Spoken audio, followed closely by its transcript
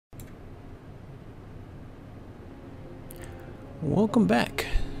Welcome back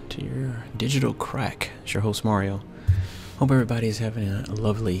to your digital crack. It's your host Mario. Hope everybody is having a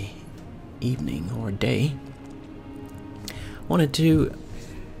lovely evening or day. Wanted to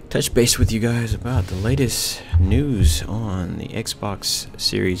touch base with you guys about the latest news on the Xbox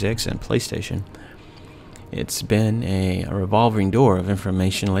Series X and PlayStation. It's been a revolving door of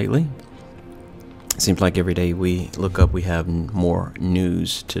information lately. It seems like every day we look up, we have more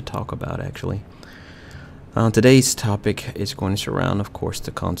news to talk about, actually. Today's topic is going to surround, of course,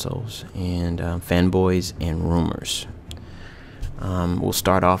 the consoles and fanboys and rumors. We'll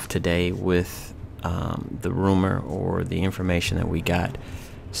start off today with the rumor or the information that we got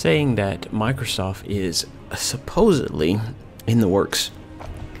saying that Microsoft is supposedly in the works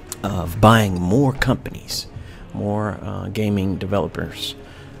of buying more companies, more gaming developers,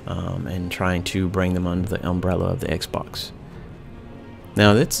 and trying to bring them under the umbrella of the Xbox.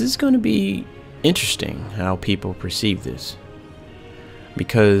 Now, this is going to be interesting how people perceive this,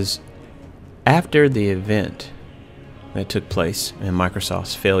 because after the event that took place and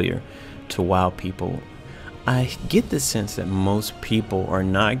Microsoft's failure to wow people, I get the sense that most people are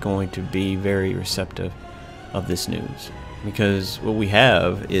not going to be very receptive of this news, because what we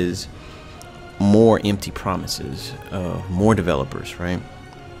have is more empty promises of more developers, right?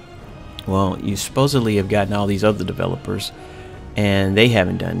 Well, you supposedly have gotten all these other developers and they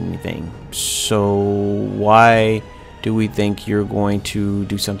haven't done anything. So why do we think you're going to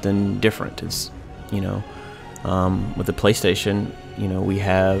do something different? It's, with the PlayStation, we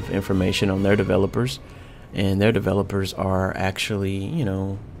have information on their developers, and their developers are actually,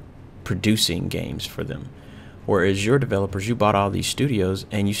 producing games for them. Whereas your developers, you bought all these studios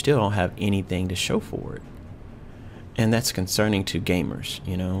and you still don't have anything to show for it. And that's concerning to gamers,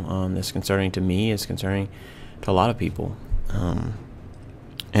 that's concerning to me, it's concerning to a lot of people.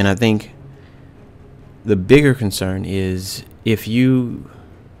 And I think the bigger concern is if you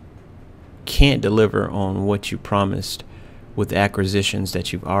can't deliver on what you promised with acquisitions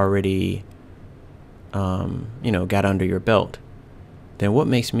that you've already, got under your belt, then what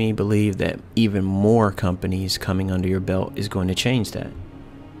makes me believe that even more companies coming under your belt is going to change that?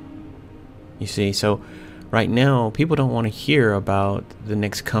 You see, so right now, people don't want to hear about the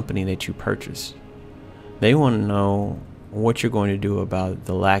next company that you purchase. They want to know what you're going to do about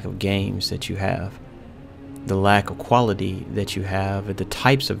the lack of games that you have, the lack of quality that you have, the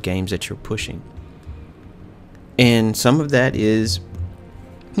types of games that you're pushing. And some of that is,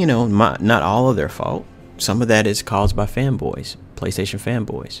 not all of their fault. Some of that is caused by fanboys, PlayStation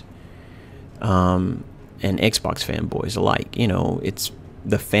fanboys, and Xbox fanboys alike. It's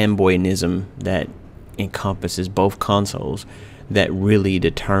the fanboyism that encompasses both consoles that really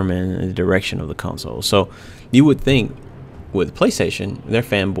determine the direction of the console. So you would think with PlayStation, their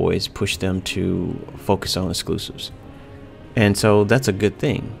fanboys push them to focus on exclusives, and so that's a good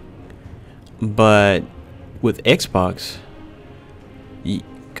thing. But with Xbox,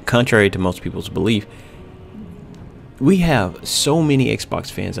 contrary to most people's belief, we have so many Xbox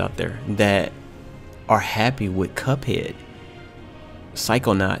fans out there that are happy with Cuphead,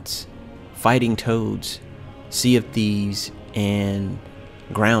 Psychonauts, Fighting Toads, Sea of Thieves, and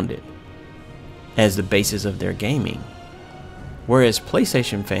Grounded as the basis of their gaming. Whereas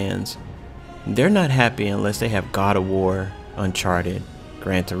PlayStation fans, they're not happy unless they have God of War, Uncharted,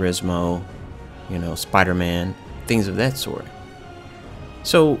 Gran Turismo, Spider-Man, things of that sort.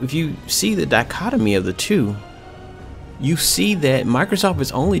 So if you see the dichotomy of the two, you see that Microsoft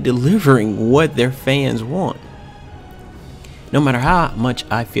is only delivering what their fans want. No matter how much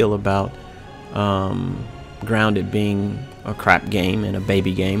I feel about Grounded being a crap game and a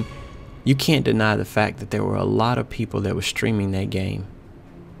baby game, you can't deny the fact that there were a lot of people that were streaming that game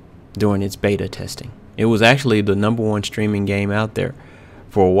during its beta testing. It was actually the #1 streaming game out there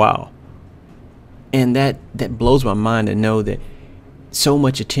for a while. And that blows my mind to know that so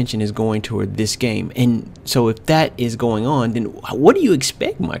much attention is going toward this game. And so if that is going on, then what do you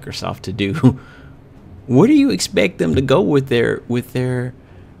expect Microsoft to do? Where do you expect them to go with their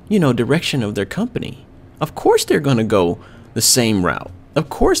direction of their company? Of course they're going to go the same route. Of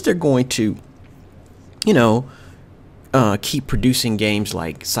course they're going to, keep producing games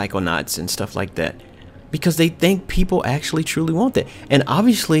like Psychonauts and stuff like that, because they think people actually truly want that. And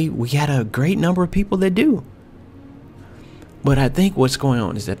obviously we got a great number of people that do. But I think what's going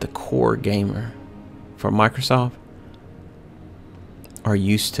on is that the core gamer for Microsoft are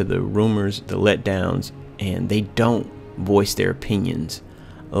used to the rumors, the letdowns, and they don't voice their opinions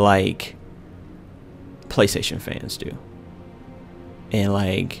like PlayStation fans do.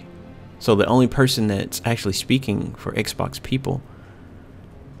 And so the only person that's actually speaking for Xbox people,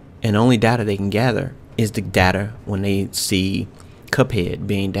 and only data they can gather, is the data when they see Cuphead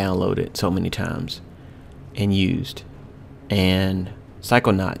being downloaded so many times and used, and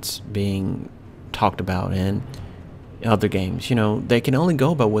Psychonauts being talked about, and other games. You know, they can only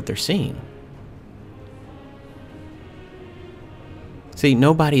go by what they're seeing. See,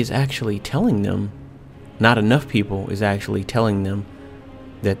 nobody is actually telling them, not enough people is actually telling them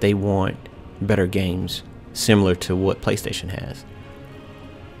that they want better games similar to what PlayStation has.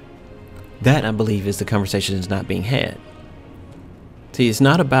 That, I believe, is the conversation that's not being had. See, it's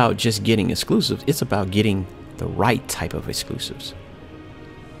not about just getting exclusives, it's about getting the right type of exclusives.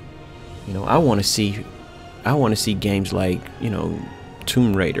 You know, I want to see games like, you know,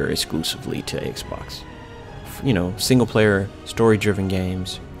 Tomb Raider exclusively to Xbox. You know, single player story driven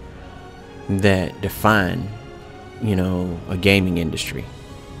games that define, you know, a gaming industry.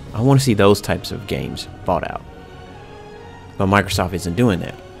 I want to see those types of games bought out. But Microsoft isn't doing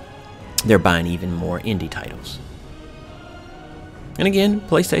that. They're buying even more indie titles. And again,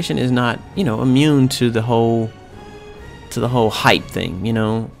 PlayStation is not, you know, immune to the whole hype thing, you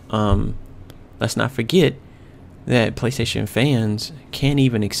know. Let's not forget that PlayStation fans can't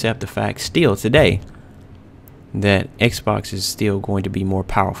even accept the fact still today that Xbox is still going to be more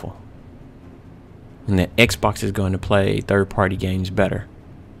powerful, and that Xbox is going to play third-party games better,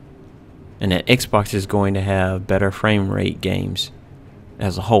 and that Xbox is going to have better frame rate games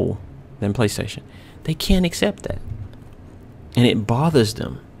as a whole than PlayStation. They can't accept that, and it bothers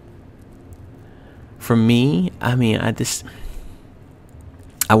them. For me, I mean, I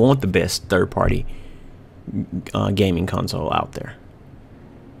want the best third-party gaming console out there.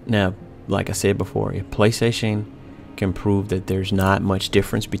 Now, like I said before, if PlayStation can prove that there's not much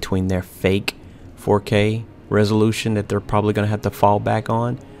difference between their fake 4K resolution that they're probably going to have to fall back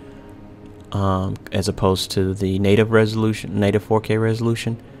on, as opposed to the native 4K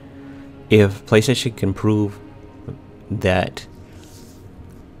resolution, if PlayStation can prove that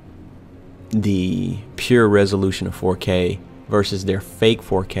the pure resolution of 4K versus their fake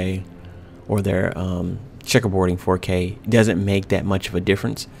 4K or their checkerboarding 4K doesn't make that much of a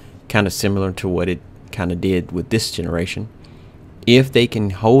difference, kind of similar to what it kind of did with this generation, if they can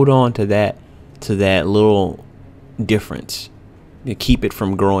hold on to that little difference to keep it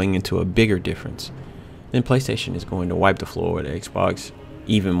from growing into a bigger difference, then PlayStation is going to wipe the floor with Xbox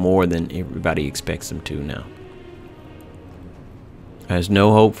even more than everybody expects them to now. There's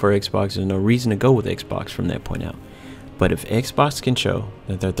no hope for Xbox. There's no reason to go with Xbox from that point out. But if Xbox can show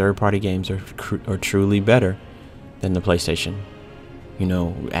that their third-party games are truly better than the PlayStation, you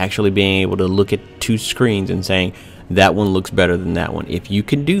know, actually being able to look at two screens and saying that one looks better than that one, if you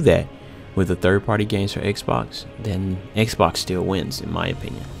can do that with the third-party games for Xbox, then Xbox still wins, in my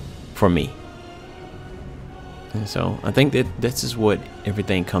opinion, for me. And so I think that this is what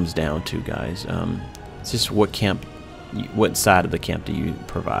everything comes down to, guys. It's just what side of the camp do you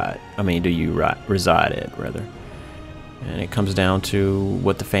reside at, rather. And it comes down to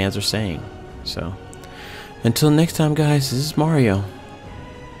what the fans are saying. So until next time, guys, this is Mario,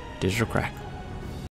 Digital Crack.